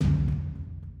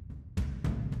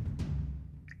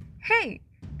Hey,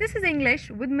 this is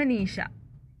English with Manisha.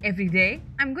 Every day,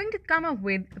 I'm going to come up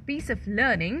with a piece of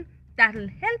learning that'll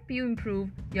help you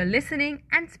improve your listening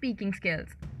and speaking skills.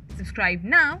 Subscribe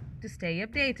now to stay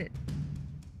updated.